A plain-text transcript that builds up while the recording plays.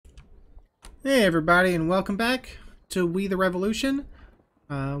Hey everybody, and welcome back to We the Revolution.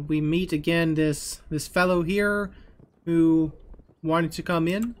 We meet again this fellow here who wanted to come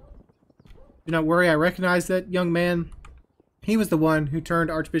in. Do not worry, I recognize that young man. He was the one who turned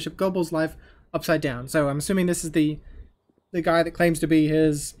Archbishop Goebel's life upside down. So I'm assuming this is the guy that claims to be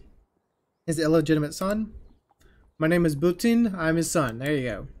his illegitimate son. My name is Butin. I'm his son. There you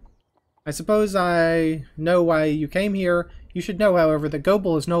go. I suppose I know why you came here. You should know, however, that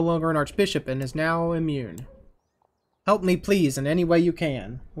Goebel is no longer an archbishop and is now immune. Help me, please, in any way you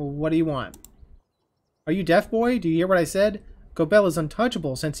can. Well, what do you want? Are you deaf, boy? Do you hear what I said? Goebel is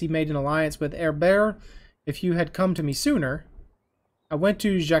untouchable since he made an alliance with Herbert. If you had come to me sooner... I went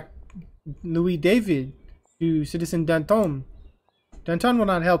to Jacques Louis David, to Citizen Danton. Danton will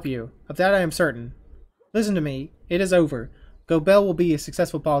not help you. Of that I am certain. Listen to me. It is over. Goebel will be a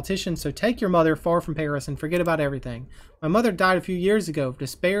successful politician, so take your mother far from Paris and forget about everything. My mother died a few years ago,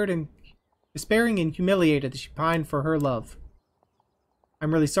 despairing and humiliated that she pined for her love.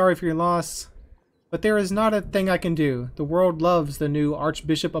 I'm really sorry for your loss, but there is not a thing I can do. The world loves the new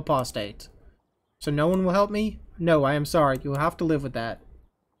Archbishop Apostate. So no one will help me? No, I am sorry. You'll have to live with that.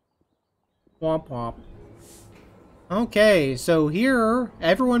 Womp womp. Okay, so here,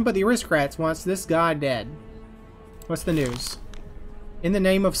 everyone but the aristocrats wants this guy dead. What's the news? In the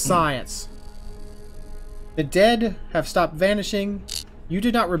name of science. The dead have stopped vanishing. You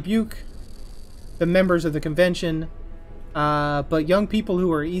did not rebuke the members of the convention, but young people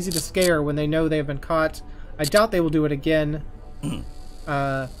who are easy to scare when they know they have been caught, I doubt they will do it again.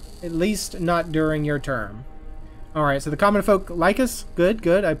 At least not during your term. Alright, so the common folk like us. Good,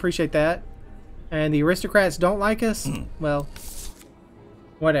 good. I appreciate that. And the aristocrats don't like us? Well,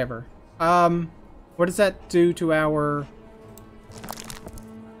 whatever. What does that do to our...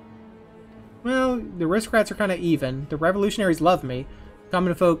 Well, the aristocrats are kind of even. The revolutionaries love me.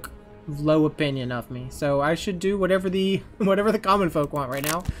 Common folk have low opinion of me. So I should do whatever the common folk want right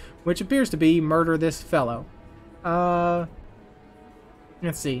now, which appears to be murder this fellow. Let's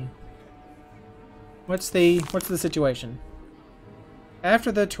see. What's the situation?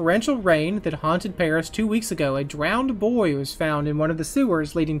 After the torrential rain that haunted Paris 2 weeks ago, a drowned boy was found in one of the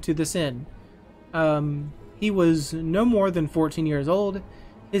sewers leading to this inn. He was no more than 14 years old.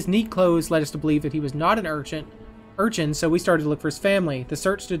 His neat clothes led us to believe that he was not an urchin, so we started to look for his family. The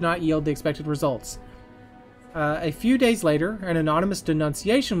search did not yield the expected results. A few days later, an anonymous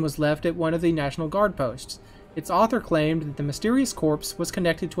denunciation was left at one of the National Guard posts. Its author claimed that the mysterious corpse was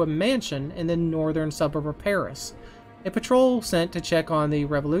connected to a mansion in the northern suburb of Paris. A patrol sent to check on the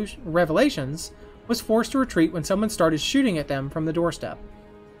revelations was forced to retreat when someone started shooting at them from the doorstep.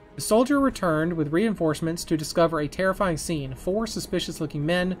 The soldier returned with reinforcements to discover a terrifying scene. 4 suspicious-looking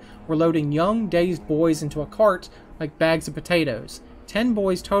men were loading young, dazed boys into a cart like bags of potatoes. 10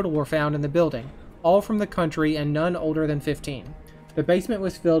 boys total were found in the building, all from the country and none older than 15. The basement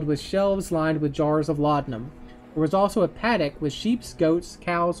was filled with shelves lined with jars of laudanum. There was also a paddock with sheep, goats,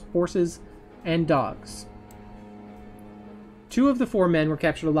 cows, horses, and dogs. 2 of the 4 men were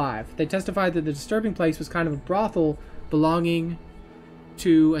captured alive. They testified that the disturbing place was kind of a brothel belonging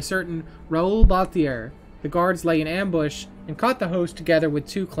to a certain Raoul Baltier. The guards lay in ambush and caught the host together with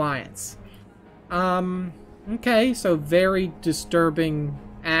 2 clients. Okay, so very disturbing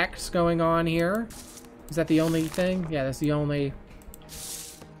acts going on here. Is that the only thing? Yeah, that's the only...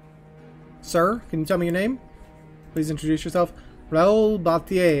 Sir, can you tell me your name? Please introduce yourself. Raoul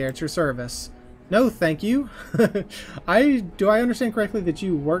Baltier, at your service. No, thank you. Do I understand correctly that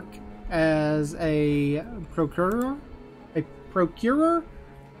you work as a procurer? A procurer?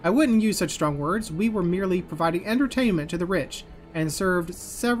 I wouldn't use such strong words. We were merely providing entertainment to the rich and served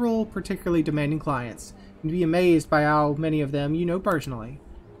several particularly demanding clients. You'd be amazed by how many of them you know personally.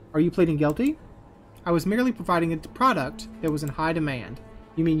 Are you pleading guilty? I was merely providing a product that was in high demand.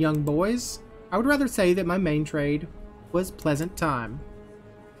 You mean young boys? I would rather say that my main trade was pleasant time.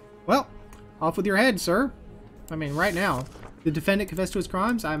 Well, off with your head, sir. I mean, right now. The defendant confessed to his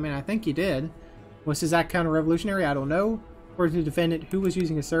crimes? I mean, I think he did. Was his act counter-revolutionary? I don't know. According to the defendant, who was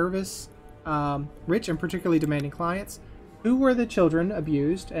using his service? Rich and particularly demanding clients. Who were the children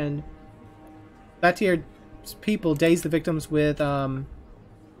abused? And Batier's people dazed the victims with, I mean,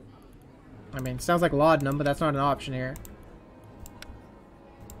 it sounds like laudanum, but that's not an option here.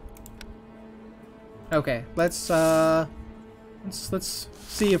 Okay, let's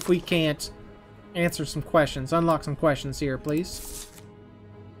see if we can't answer some questions. Unlock some questions here, please.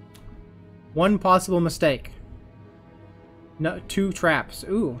 One possible mistake. No, 2 traps.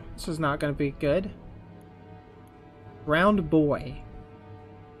 Ooh, this is not going to be good. Round boy.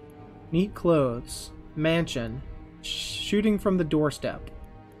 Neat clothes. Mansion. Shooting from the doorstep.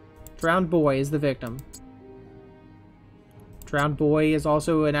 Drowned boy is the victim. Drowned boy is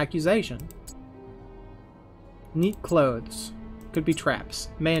also an accusation. Neat clothes. Could be traps.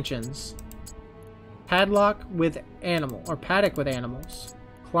 Mansions. Padlock with animal, or paddock with animals.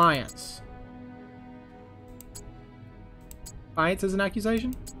 Clients. Clients is an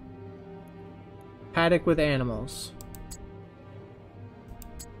accusation? Paddock with animals.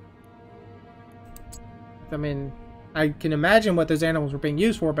 I mean, I can imagine what those animals were being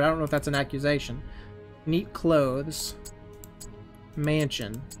used for, but I don't know if that's an accusation. Neat clothes.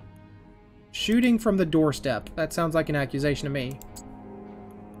 Mansion. Shooting from the doorstep. That sounds like an accusation to me.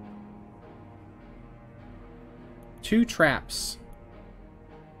 2 traps.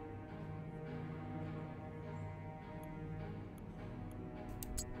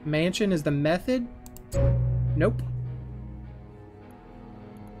 Mansion is the method? Nope.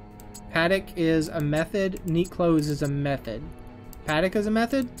 Paddock is a method. Neat clothes is a method. Paddock is a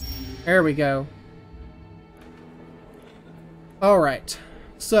method? There we go. Alright.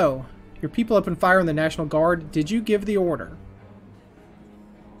 So, your people opened fire on the National Guard. Did you give the order?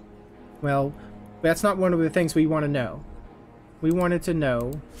 Well, that's not one of the things we want to know. We wanted to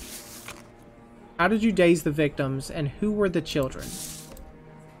know, how did you daze the victims, and who were the children?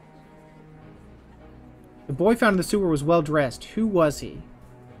 The boy found in the sewer was well dressed. Who was he?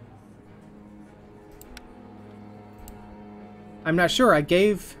 I'm not sure. I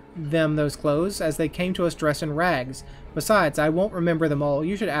gave them those clothes as they came to us dressed in rags. Besides, I won't remember them all.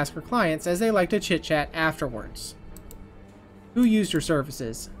 You should ask our clients, as they like to chit-chat afterwards. Who used your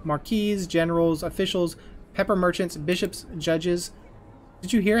services? Marquises, generals, officials, pepper merchants, bishops, judges.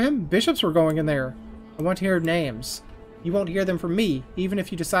 Did you hear him? Bishops were going in there. I want to hear names. You won't hear them from me, even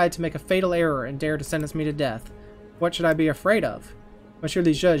if you decide to make a fatal error and dare to sentence me to death. What should I be afraid of? Monsieur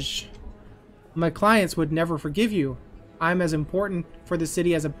le Juge, my clients would never forgive you. I'm as important for the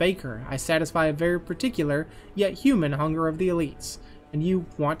city as a baker. I satisfy a very particular, yet human hunger of the elites. And you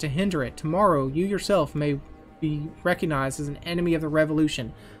want to hinder it. Tomorrow, you yourself may be recognized as an enemy of the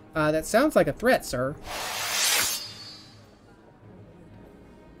revolution. That sounds like a threat, sir.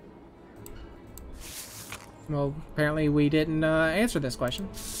 Well, apparently we didn't answer this question.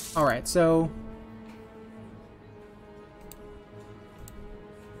 Alright, so...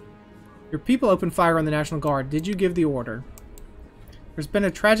 your people opened fire on the National Guard. Did you give the order? There's been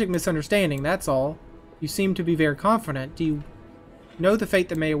a tragic misunderstanding, that's all. You seem to be very confident. Do you know the fate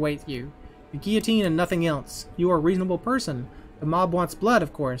that may await you? The guillotine and nothing else. You are a reasonable person. The mob wants blood,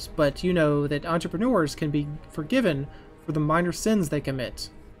 of course, but you know that entrepreneurs can be forgiven for the minor sins they commit.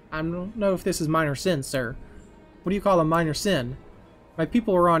 I don't know if this is minor sin, sir. What do you call a minor sin? My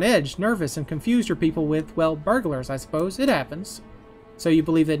people were on edge, nervous, and confused your people with, well, burglars, I suppose. It happens. So you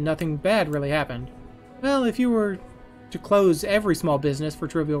believe that nothing bad really happened? Well, if you were to close every small business for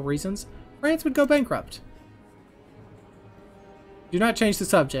trivial reasons, France would go bankrupt. Do not change the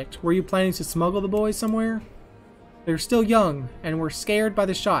subject. Were you planning to smuggle the boys somewhere? They're still young, and were scared by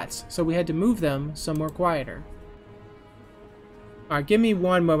the shots, so we had to move them somewhere quieter. Alright, give me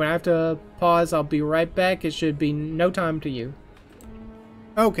one moment. I have to pause. I'll be right back. It should be no time to you.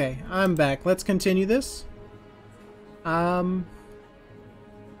 Okay, I'm back. Let's continue this.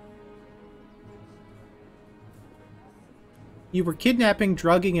 You were kidnapping,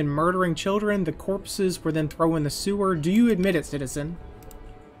 drugging, and murdering children. The corpses were then thrown in the sewer. Do you admit it, citizen?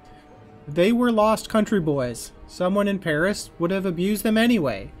 They were lost country boys. Someone in Paris would have abused them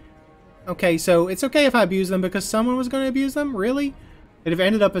anyway. Okay, so it's okay if I abuse them because someone was going to abuse them? Really? They'd have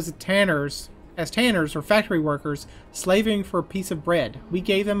ended up as tanners or factory workers, slaving for a piece of bread. We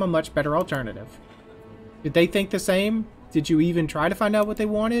gave them a much better alternative. Did they think the same? Did you even try to find out what they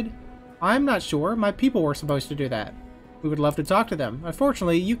wanted? I'm not sure. My people were supposed to do that. We would love to talk to them.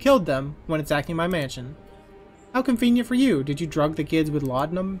 Unfortunately, you killed them when attacking my mansion. How convenient for you. Did you drug the kids with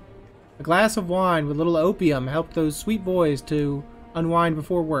laudanum? A glass of wine with a little opium helped those sweet boys to unwind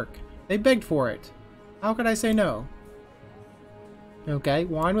before work. They begged for it. How could I say no? Okay,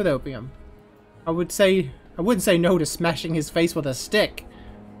 wine with opium. I wouldn't say no to smashing his face with a stick.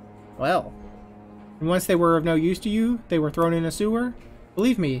 Well. And once they were of no use to you, they were thrown in a sewer?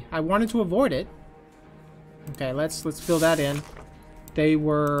 Believe me, I wanted to avoid it. Okay, let's fill that in. They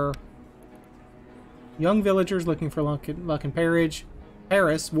were young villagers looking for luck in Paris.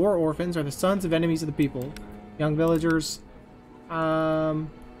 War orphans are the sons of enemies of the people. Young villagers.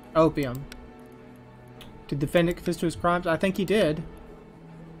 Opium. Did the defendant confess to his crimes? I think he did.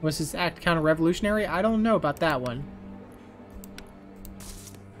 Was his act counter-revolutionary? I don't know about that one.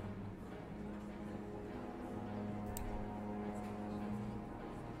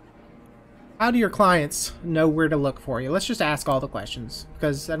 How do your clients know where to look for you? Let's just ask all the questions,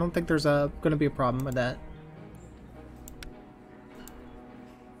 because I don't think there's going to be a problem with that.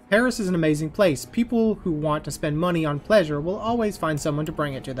 Paris is an amazing place. People who want to spend money on pleasure will always find someone to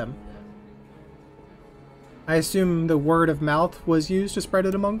bring it to them. I assume the word of mouth was used to spread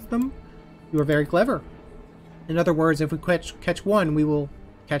it amongst them? You are very clever. In other words, if we catch one, we will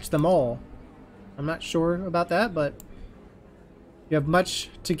catch them all. I'm not sure about that, but you have much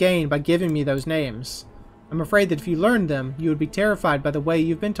to gain by giving me those names. I'm afraid that if you learned them, you would be terrified by the way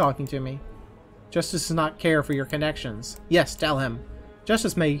you've been talking to me. Justice does not care for your connections. Yes, tell him.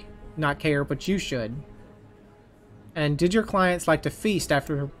 Justice may not care, but you should. And did your clients like to feast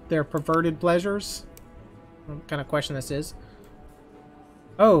after their perverted pleasures? What kind of question this is.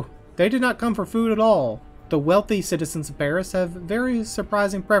 Oh, they did not come for food at all. The wealthy citizens of Paris have very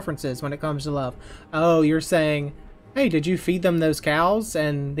surprising preferences when it comes to love. Oh, you're saying, hey, did you feed them those cows?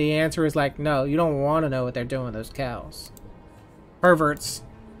 And the answer is like, no, you don't want to know what they're doing with those cows. Perverts.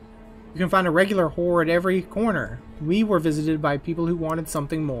 You can find a regular whore at every corner. We were visited by people who wanted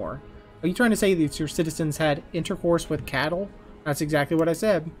something more. Are you trying to say that your citizens had intercourse with cattle? That's exactly what I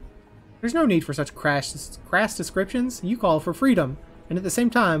said. There's no need for such crass descriptions. You call for freedom, and at the same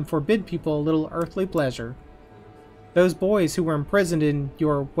time forbid people a little earthly pleasure. Those boys who were imprisoned in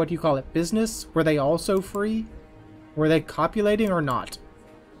your, what do you call it, business, were they also free? Were they copulating or not?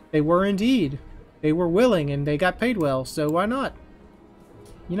 They were indeed. They were willing and they got paid well, so why not?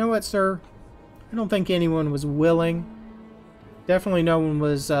 You know what, sir? I don't think anyone was willing. Definitely no one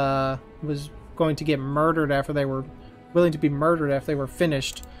was going to get murdered after they were willing to be murdered after they were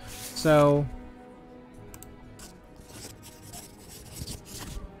finished. So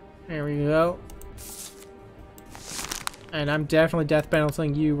there we go. And I'm definitely death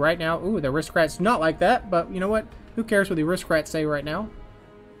penaltying you right now. Ooh, the aristocrat's not like that, but you know what? Who cares what the aristocrats say right now?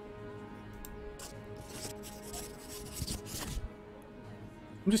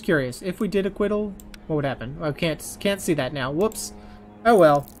 I'm just curious. If we did acquittal, what would happen? I can't see that now. Whoops. Oh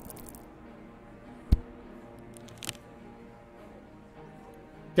well.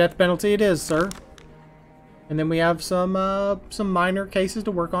 Death penalty it is, sir. And then we have some minor cases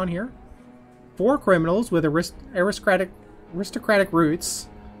to work on here. 4 criminals with aristocratic roots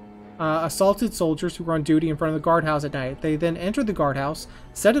assaulted soldiers who were on duty in front of the guardhouse at night. They then entered the guardhouse,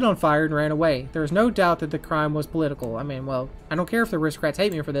 set it on fire, and ran away. There is no doubt that the crime was political. I mean, well, I don't care if the aristocrats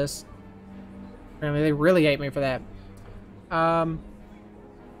hate me for this. I mean, they really hate me for that.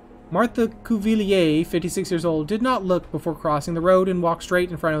 Martha Cuvillier, 56 years old, did not look before crossing the road and walked straight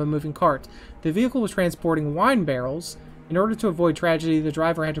in front of a moving cart. The vehicle was transporting wine barrels. In order to avoid tragedy, the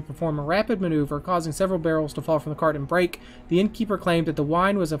driver had to perform a rapid maneuver, causing several barrels to fall from the cart and break. The innkeeper claimed that the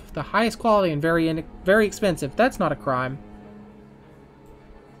wine was of the highest quality and very expensive. That's not a crime.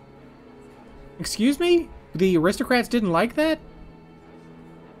 Excuse me? The aristocrats didn't like that?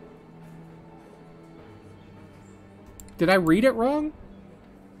 Did I read it wrong?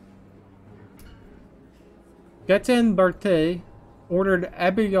 Gatin Berthet ordered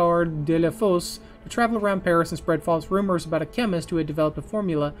Abelard de la Fosse to travel around Paris and spread false rumors about a chemist who had developed a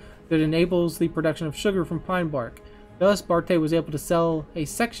formula that enables the production of sugar from pine bark. Thus, Berthet was able to sell a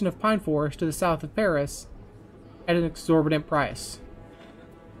section of pine forest to the south of Paris at an exorbitant price.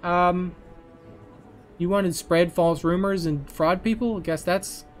 You wanted to spread false rumors and fraud people? I guess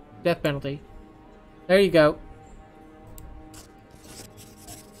that's death penalty. There you go.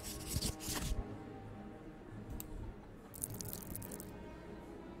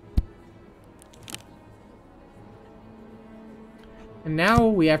 And now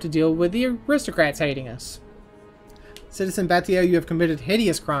we have to deal with the aristocrats hating us. Citizen Batio, you have committed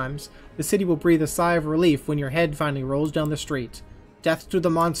hideous crimes. The city will breathe a sigh of relief when your head finally rolls down the street. Death to the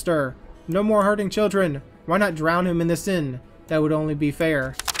monster. No more hurting children. Why not drown him in the Seine? That would only be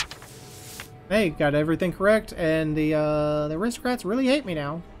fair. Hey, got everything correct, and the aristocrats really hate me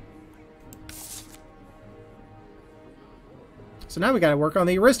now. So now we gotta work on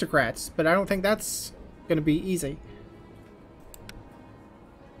the aristocrats, but I don't think that's gonna be easy.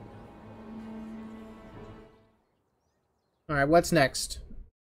 Alright, what's next?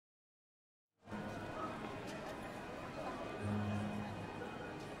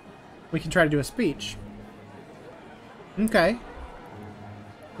 We can try to do a speech. Okay.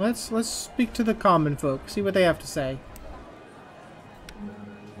 Let's speak to the common folk, see what they have to say.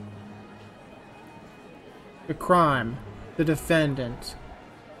 The crime, the defendant,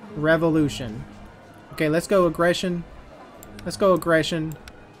 revolution. Okay, let's go aggression. Let's go aggression.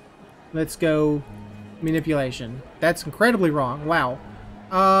 Let's go manipulation. That's incredibly wrong. Wow.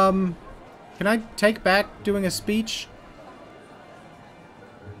 Can I take back doing a speech?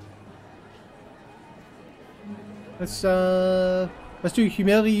 Let's do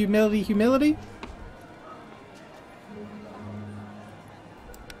humility, humility, humility.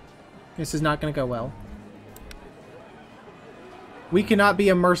 This is not going to go well. We cannot be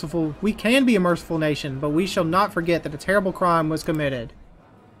a merciful... We can be a merciful nation, but we shall not forget that a terrible crime was committed.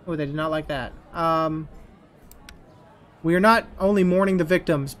 Oh, they did not like that. We are not only mourning the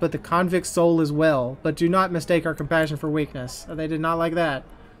victims, but the convict's soul as well. But do not mistake our compassion for weakness. Oh, they did not like that.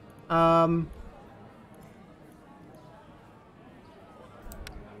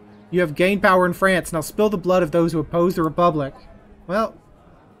 You have gained power in France. Now spill the blood of those who oppose the Republic. Well,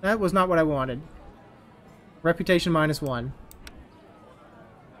 that was not what I wanted. Reputation -1.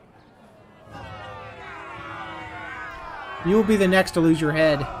 You will be the next to lose your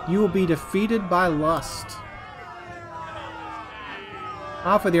head. You will be defeated by lust.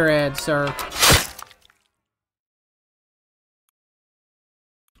 Off with your head, sir.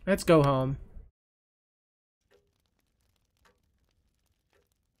 Let's go home.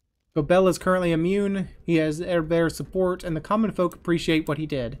 Gobel is currently immune. He has Herbert's support, and the common folk appreciate what he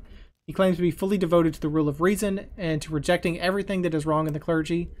did. He claims to be fully devoted to the rule of reason and to rejecting everything that is wrong in the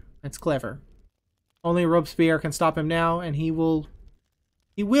clergy. That's clever. Only Robespierre can stop him now, and he will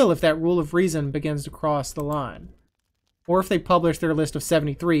if that rule of reason begins to cross the line. Or if they publish their list of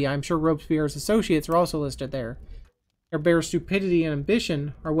 73, I'm sure Robespierre's associates are also listed there. Herbert's stupidity and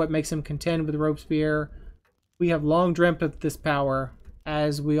ambition are what makes him contend with Robespierre. We have long dreamt of this power,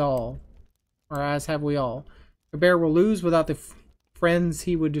 as have we all. Herbert will lose without the friends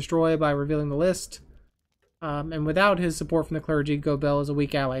he would destroy by revealing the list. And without his support from the clergy, Gobel is a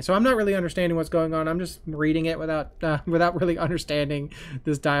weak ally. So I'm not really understanding what's going on. I'm just reading it without really understanding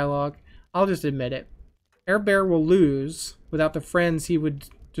this dialogue. I'll just admit it. Herbert will lose without the friends he would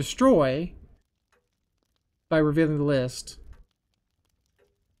destroy by revealing the list.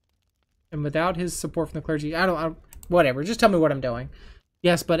 And without his support from the clergy, whatever. Just tell me what I'm doing.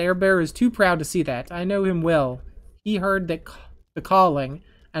 Yes, but Herbert is too proud to see that. I know him well. He heard the calling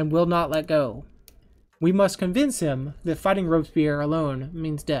and will not let go. We must convince him that fighting Robespierre alone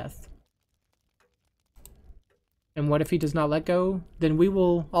means death. And what if he does not let go? Then we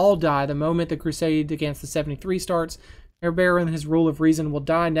will all die the moment the crusade against the 73 starts. Herbert and his rule of reason will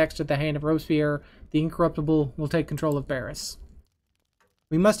die next to the hand of Robespierre. The incorruptible will take control of Paris.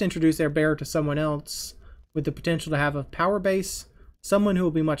 We must introduce Herbert to someone else with the potential to have a power base. Someone who will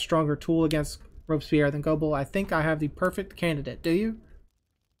be a much stronger tool against Robespierre than Gobel. I think I have the perfect candidate. Do you?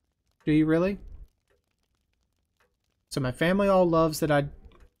 Do you really? So my family all loves that I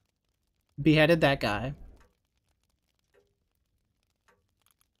beheaded that guy.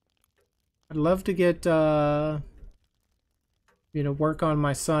 I'd love to get, work on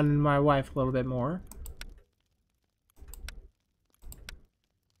my son and my wife a little bit more.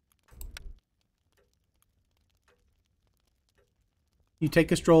 You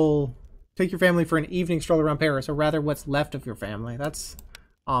take your family for an evening stroll around Paris, or rather what's left of your family. That's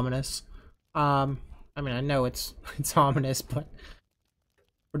ominous. I mean, I know it's ominous, but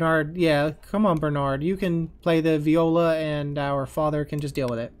Bernard, yeah, come on, Bernard. You can play the viola and our father can just deal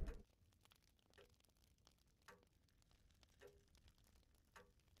with it.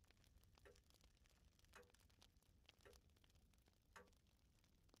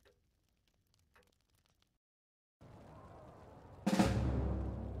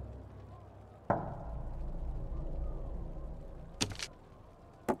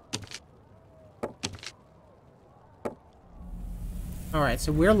 Alright,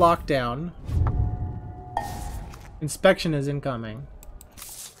 so we're locked down. Inspection is incoming.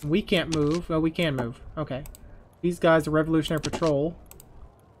 We can't move. Well, we can move. Okay. These guys are Revolutionary Patrol.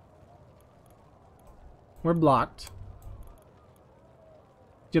 We're blocked.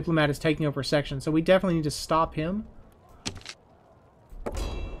 Diplomat is taking over a section, so we definitely need to stop him.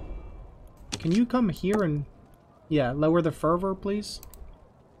 Can you come here and... yeah, lower the fervor, please?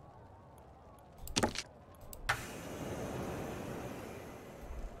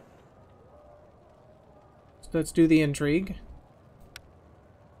 Let's do the intrigue.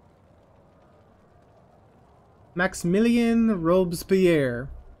 Maximilien Robespierre.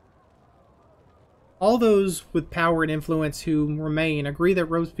 All those with power and influence who remain agree that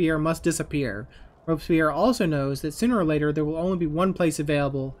Robespierre must disappear. Robespierre also knows that sooner or later there will only be one place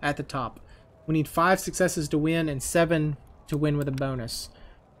available at the top. We need 5 successes to win and 7 to win with a bonus.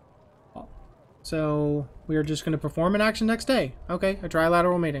 So we are just going to perform an action next day. Okay, a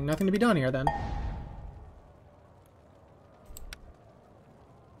trilateral meeting. Nothing to be done here then.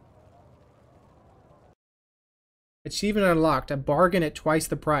 Achievement unlocked. A bargain at twice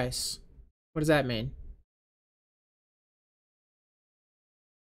the price. What does that mean?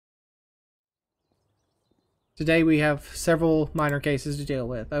 Today we have several minor cases to deal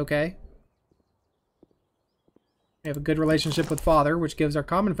with. Okay. We have a good relationship with Father, which gives our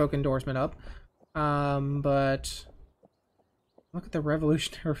common folk endorsement up. But look at the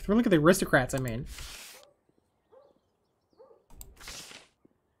revolutionary. Look at the aristocrats. I mean,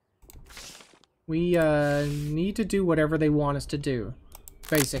 we need to do whatever they want us to do,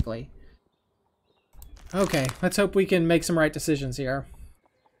 basically. Okay, let's hope we can make some right decisions here.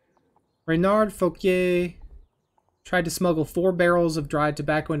 Renard Fouquier tried to smuggle 4 barrels of dried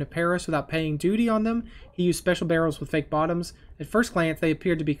tobacco into Paris without paying duty on them. He used special barrels with fake bottoms. At first glance, they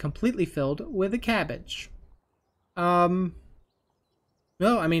appeared to be completely filled with a cabbage. Well,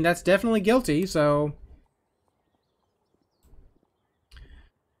 I mean, that's definitely guilty, so...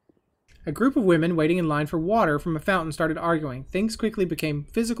 A group of women waiting in line for water from a fountain started arguing. Things quickly became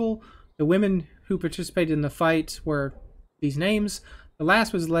physical. The women who participated in the fight were these names. The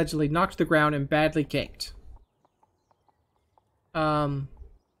last was allegedly knocked to the ground and badly kicked. Well,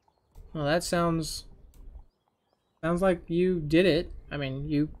 that sounds like you did it. I mean,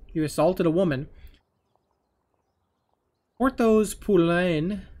 you assaulted a woman. Porthos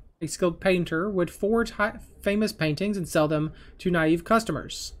Poulain, a skilled painter, would forge famous paintings and sell them to naive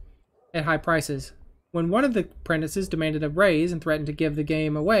customers at high prices. When one of the apprentices demanded a raise and threatened to give the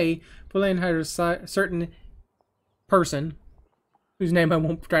game away, Poulain hired a certain person, whose name I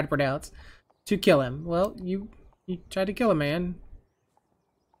won't try to pronounce, to kill him. Well, you tried to kill a man.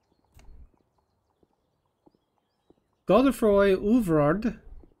 Godefroy Ouvrard,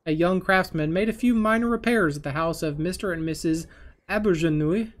 a young craftsman, made a few minor repairs at the house of Mr. and Mrs.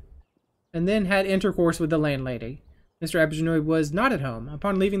 Aubergenouille, and then had intercourse with the landlady. Mr. Aubergenouille was not at home.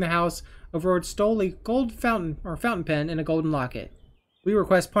 Upon leaving the house, Ouvrard stole a gold fountain pen and a golden locket. We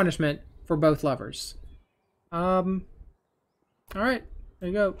request punishment for both lovers. Alright, there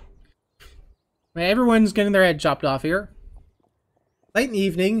you go. Everyone's getting their head chopped off here. Late in the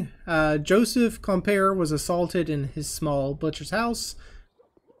evening, Joseph Compere was assaulted in his small butcher's house.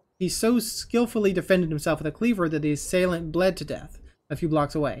 He so skillfully defended himself with a cleaver that the assailant bled to death a few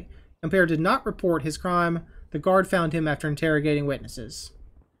blocks away. Compere did not report his crime. The guard found him after interrogating witnesses.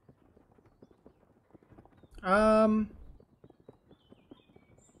 Not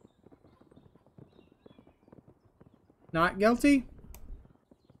guilty?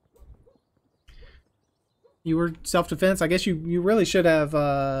 You were self-defense. I guess you really should have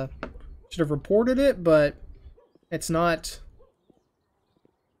reported it, but it's not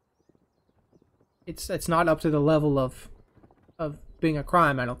it's not up to the level of being a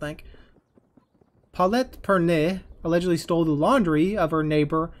crime, I don't think. Paulette Pernet allegedly stole the laundry of her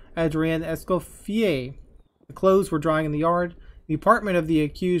neighbor Adrienne Escoffier. The clothes were drying in the yard. The apartment of the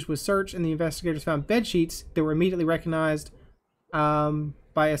accused was searched, and the investigators found bed sheets that were immediately recognized by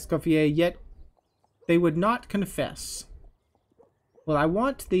Escoffier, yet they would not confess. Well, I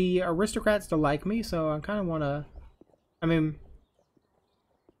want the aristocrats to like me, so I kind of want to... I mean,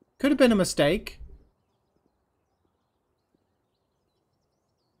 could have been a mistake.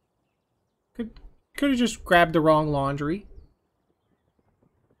 Could have just grabbed the wrong laundry.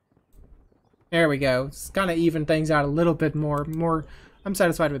 There we go. It's kind of even things out a little bit more. I'm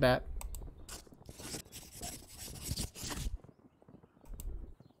satisfied with that.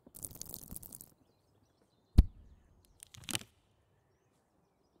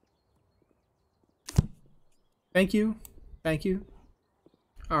 Thank you. Thank you.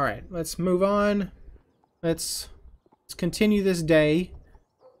 Alright, let's move on. Let's continue this day.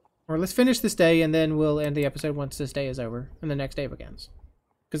 Or let's finish this day, and then we'll end the episode once this day is over, and the next day begins.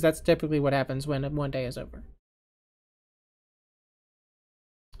 Because that's typically what happens when one day is over.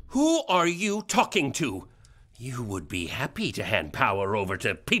 Who are you talking to? You would be happy to hand power over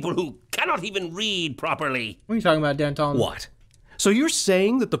to people who cannot even read properly. What are you talking about, Danton? What? So you're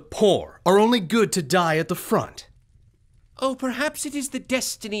saying that the poor are only good to die at the front? Oh, perhaps it is the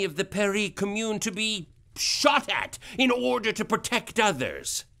destiny of the Paris Commune to be shot at in order to protect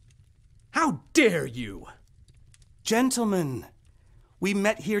others. How dare you? Gentlemen, we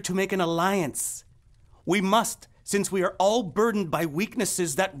met here to make an alliance. We must, since we are all burdened by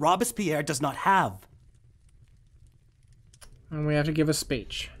weaknesses that Robespierre does not have. And we have to give a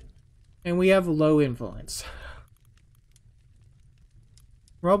speech. And we have low influence.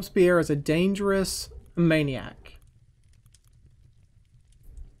 Robespierre is a dangerous maniac.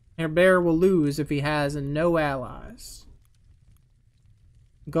 Herbert will lose if he has no allies.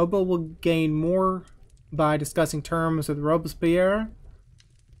 Gobel will gain more by discussing terms with Robespierre.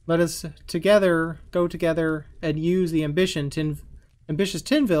 Let us go together and use the ambitious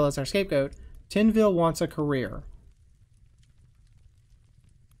Tinville as our scapegoat. Tinville wants a career.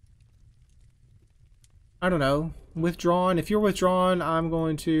 I don't know. Withdrawn. If you're withdrawn, I'm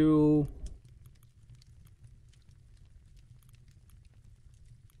going to...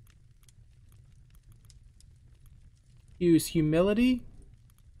 use humility.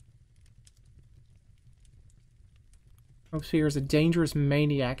 Robespierre is a dangerous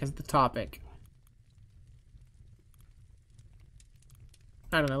maniac as the topic.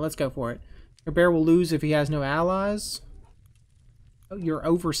 I don't know. Let's go for it. Your bear will lose if he has no allies. Oh, you're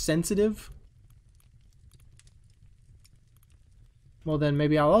oversensitive. Well, then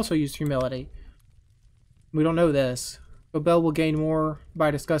maybe I'll also use humility. We don't know this. Gobel will gain more by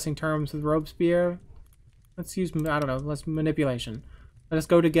discussing terms with Robespierre. Let's use, I don't know, let's manipulation. Let us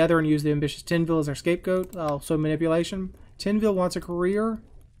go together and use the ambitious Tinville as our scapegoat. Also manipulation. Tinville wants a career.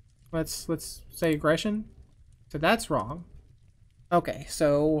 Let's say aggression. So that's wrong. Okay,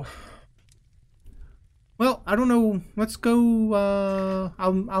 so... well, I don't know. Let's go,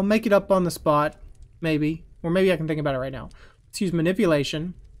 I'll make it up on the spot, maybe. Or maybe I can think about it right now. Let's use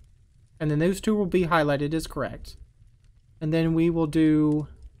manipulation. And then those two will be highlighted as correct. And then we will do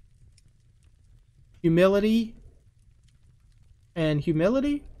humility and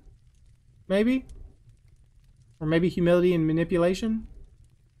humility, maybe? Or maybe humility and manipulation?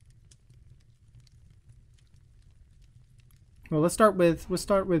 Well, let's start with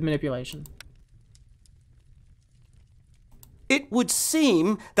manipulation. It would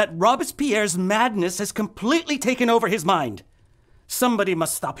seem that Robespierre's madness has completely taken over his mind. Somebody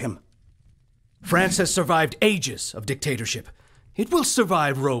must stop him. France has survived ages of dictatorship. It will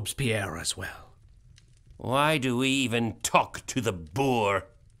survive Robespierre as well. Why do we even talk to the boor?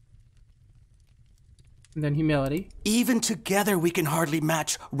 And then humility. Even together we can hardly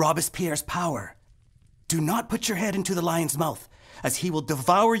match Robespierre's power. Do not put your head into the lion's mouth, as he will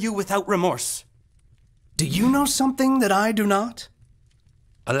devour you without remorse. Do you know something that I do not?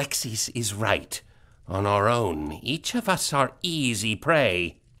 Alexis is right. On our own, each of us are easy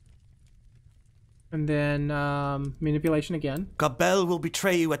prey. And then manipulation again. Gabelle will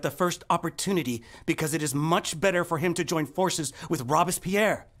betray you at the first opportunity because it is much better for him to join forces with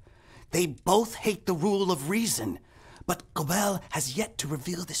Robespierre. They both hate the rule of reason, but Gabelle has yet to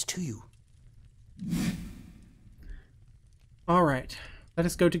reveal this to you. All right. Let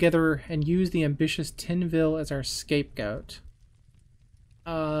us go together and use the ambitious Tinville as our scapegoat.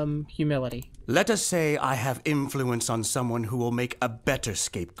 Humility. Let us say I have influence on someone who will make a better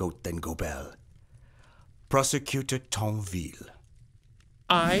scapegoat than Gabelle. Prosecutor Tinville.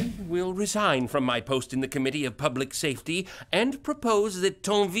 I will resign from my post in the Committee of Public Safety and propose that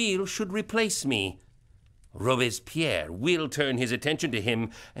Tinville should replace me. Robespierre will turn his attention to him,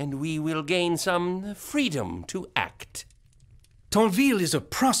 and we will gain some freedom to act. Tinville is a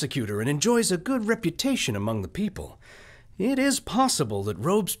prosecutor and enjoys a good reputation among the people. It is possible that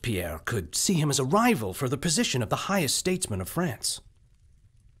Robespierre could see him as a rival for the position of the highest statesman of France.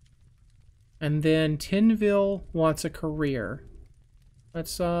 And then Tinville wants a career.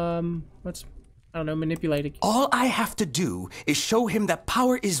 Let's I don't know, manipulate it. All I have to do is show him that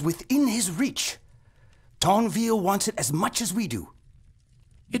power is within his reach. Tinville wants it as much as we do.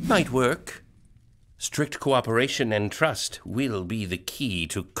 It might work. Strict cooperation and trust will be the key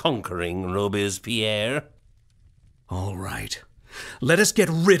to conquering Robespierre. All right. Let us get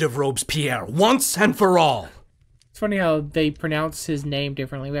rid of Robespierre once and for all. It's funny how they pronounce his name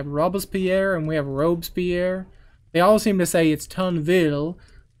differently. We have Robespierre and we have Robespierre. They all seem to say it's Tinville,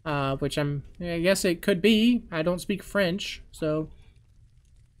 which I guess it could be. I don't speak French, so...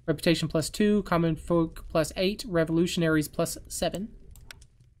 Reputation +2, common folk +8, revolutionaries +7.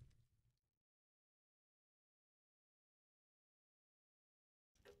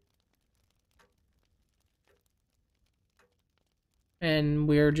 And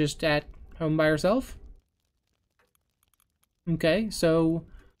we're just at home by ourselves. Okay, so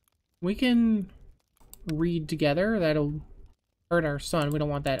we can read together. That'll hurt our son. We don't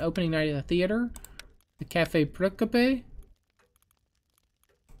want that. Opening night at the theater. The Cafe Precope.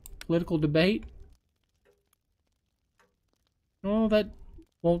 Political debate. Oh, that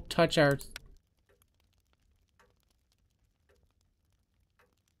won't touch our...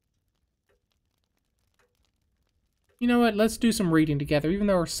 You know what? Let's do some reading together. Even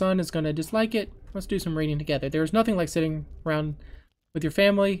though our son is going to dislike it, let's do some reading together. There's nothing like sitting around with your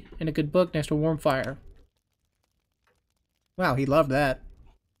family and a good book next to a warm fire. Wow, he loved that.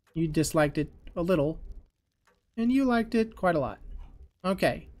 You disliked it a little, and you liked it quite a lot.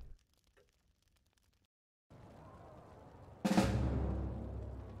 Okay.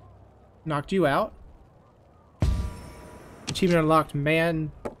 Knocked you out. Achievement unlocked.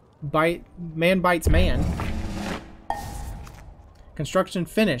 Man bites man. Construction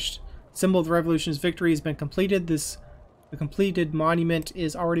finished. Symbol of the revolution's victory has been completed. The completed monument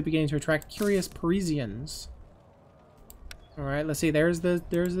is already beginning to attract curious Parisians. All right, let's see. There's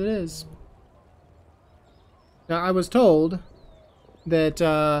it is. Now, I was told that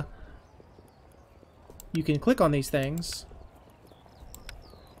you can click on these things.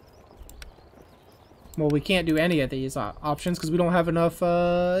 Well, we can't do any of these options because we don't have enough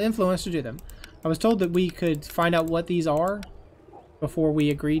influence to do them. I was told that we could find out what these are before we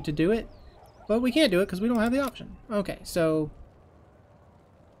agreed to do it, but we can't do it because we don't have the option. Okay, so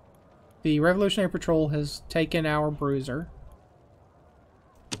the Revolutionary Patrol has taken our bruiser.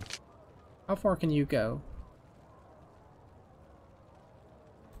 How far can you go?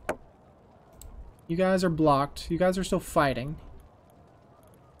 You guys are blocked. You guys are still fighting.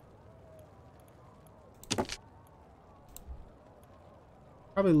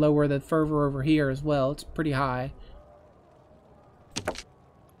 Probably lower the fervor over here as well. It's pretty high.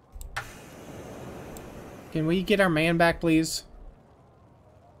 Can we get our man back, please?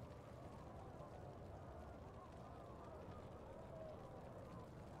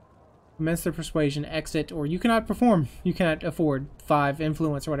 Commence the persuasion, exit, or you cannot perform. You cannot afford 5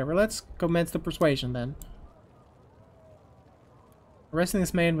 influence or whatever. Let's commence the persuasion then. Arresting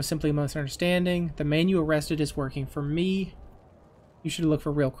this man was simply a misunderstanding. The man you arrested is working for me. You should look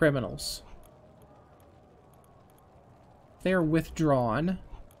for real criminals. They are withdrawn.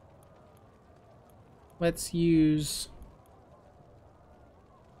 Let's use...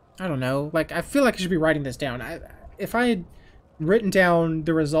 I don't know. Like, I feel like I should be writing this down. If I had written down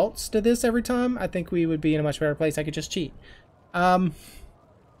the results to this every time, I think we would be in a much better place. I could just cheat. Arresting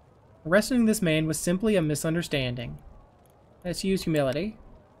this man was simply a misunderstanding. Let's use humility.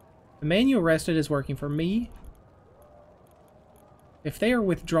 The man you arrested is working for me. If they are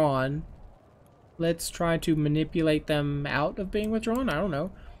withdrawn, let's try to manipulate them out of being withdrawn. I don't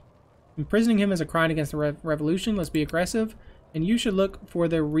know. Imprisoning him is a crime against the revolution. Let's be aggressive. And you should look for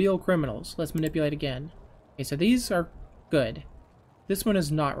the real criminals. Let's manipulate again. Okay, so these are good. This one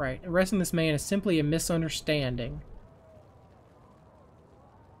is not right. Arresting this man is simply a misunderstanding.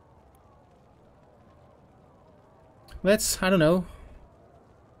 Let's, I don't know.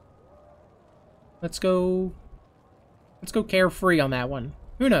 Let's go carefree on that one.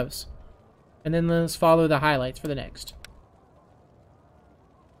 Who knows? And then let's follow the highlights for the next.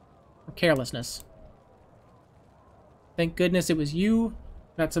 Or carelessness. Thank goodness it was you,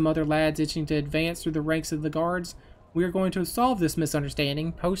 not some other lads itching to advance through the ranks of the guards. We are going to solve this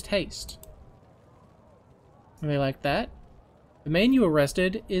misunderstanding post-haste. They like that. The man you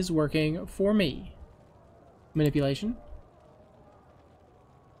arrested is working for me. Manipulation.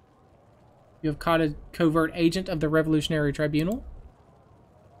 You have caught a covert agent of the Revolutionary Tribunal.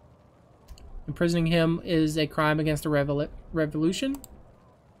 Imprisoning him is a crime against the revolution.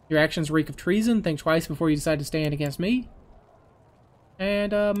 Your actions reek of treason. Think twice before you decide to stand against me.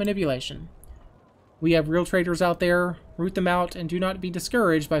 And manipulation. We have real traitors out there. Root them out and do not be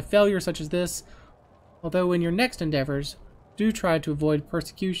discouraged by failure such as this. Although in your next endeavors, do try to avoid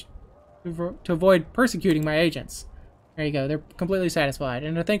persecution. To avoid persecuting my agents. There you go. They're completely satisfied.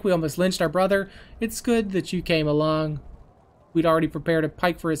 And I think we almost lynched our brother. It's good that you came along. We'd already prepared a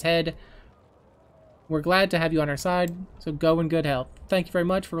pike for his head. We're glad to have you on our side. So go in good health. Thank you very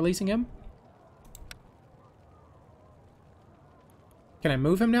much for releasing him. Can I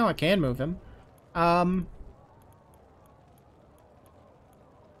move him now? I can move him. I'd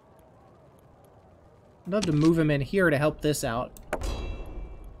love to move him in here to help this out.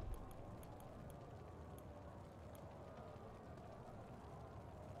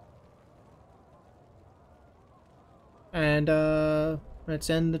 And, let's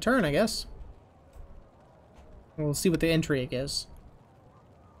end the turn, I guess. We'll see what the intrigue is.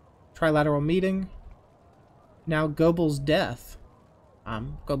 Trilateral meeting. Now Goebel's death.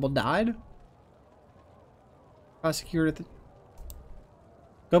 Goebel died? Prosecutor...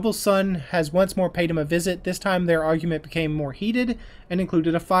 Goebel's son has once more paid him a visit. This time their argument became more heated and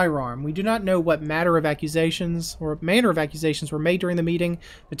included a firearm. We do not know what manner of accusations were made during the meeting.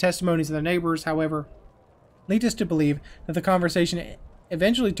 The testimonies of the neighbors, however, lead us to believe that the conversation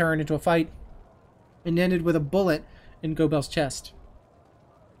eventually turned into a fight and ended with a bullet in Goebel's chest.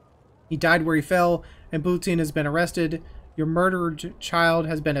 He died where he fell, and Boutin has been arrested. Your murdered child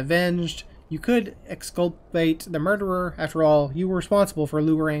has been avenged. You could exculpate the murderer. After all, you were responsible for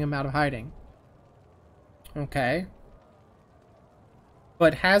luring him out of hiding. Okay.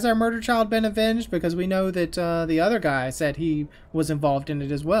 But has our murdered child been avenged? Because we know that the other guy said he was involved in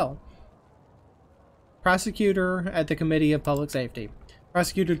it as well. Prosecutor at the Committee of Public Safety.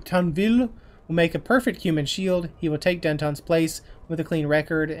 Prosecutor Tinville will make a perfect human shield. He will take Denton's place with a clean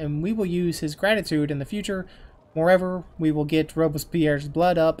record, and we will use his gratitude in the future. Moreover, we will get Robespierre's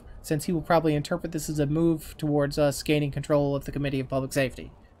blood up, since he will probably interpret this as a move towards us gaining control of the Committee of Public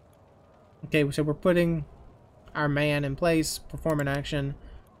Safety. Okay, so we're putting our man in place, perform an action,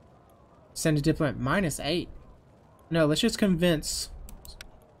 send a diplomat, -8. No, let's just convince.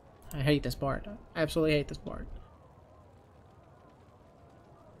 I hate this part. I absolutely hate this part.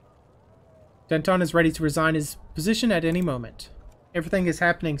 Denton is ready to resign his position at any moment. Everything is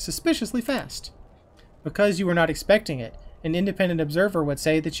happening suspiciously fast. Because you were not expecting it, an independent observer would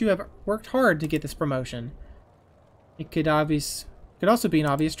say that you have worked hard to get this promotion. It could also be an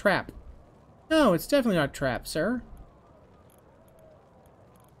obvious trap. No, it's definitely not a trap, sir.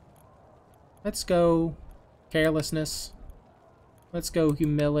 Let's go carelessness. Let's go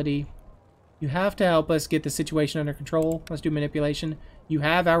humility. You have to help us get the situation under control. Let's do manipulation. You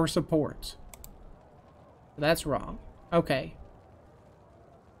have our support. That's wrong. Okay.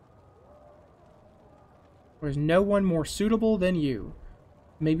 There's no one more suitable than you.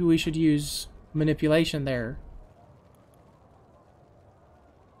 Maybe we should use manipulation there.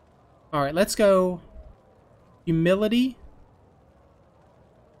 Alright, let's go humility.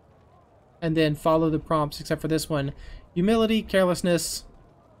 And then follow the prompts, except for this one. Humility, carelessness,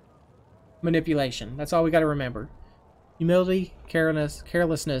 manipulation. That's all we got to remember. Humility,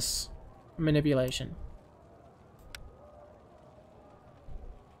 carelessness, manipulation.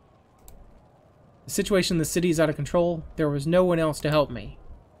 The situation in the city is out of control. There was no one else to help me.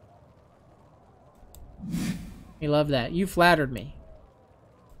 You love that. You flattered me.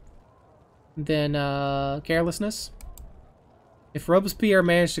 Then, carelessness. If Robespierre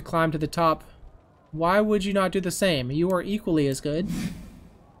managed to climb to the top, why would you not do the same? You are equally as good.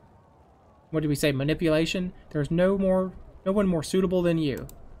 What did we say? Manipulation? There's no one more suitable than you.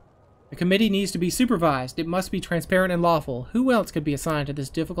 The committee needs to be supervised. It must be transparent and lawful. Who else could be assigned to this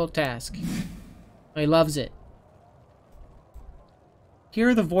difficult task? He loves it.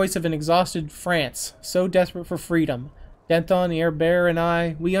 Hear the voice of an exhausted France, so desperate for freedom. Denton, Herbert, and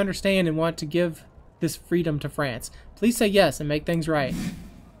I, we understand and want to give this freedom to France. Please say yes and make things right.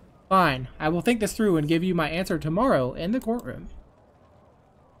 Fine. I will think this through and give you my answer tomorrow in the courtroom.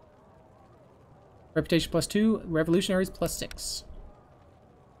 Reputation +2, revolutionaries +6.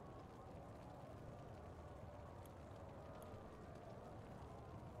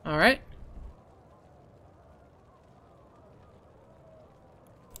 Alright.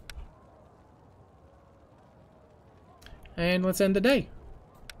 And let's end the day.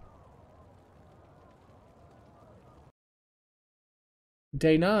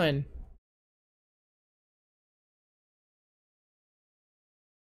 Day 9.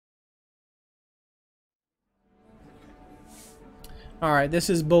 Alright, this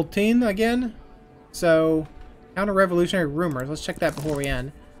is Bulletin again. So, counter-revolutionary rumors. Let's check that before we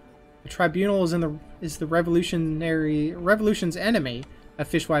end. The tribunal is the revolution's enemy, a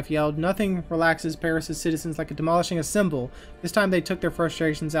fishwife yelled. Nothing relaxes Paris' citizens like demolishing a symbol. This time they took their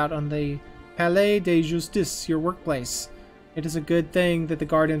frustrations out on the Palais de Justice, your workplace. It is a good thing that the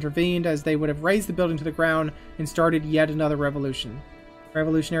guard intervened, as they would have razed the building to the ground and started yet another revolution.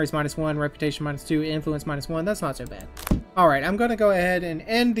 Revolutionaries -1, reputation -2, influence -1. That's not so bad. Alright, I'm going to go ahead and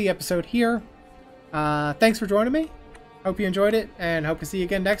end the episode here. Thanks for joining me. Hope you enjoyed it, and hope to see you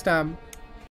again next time.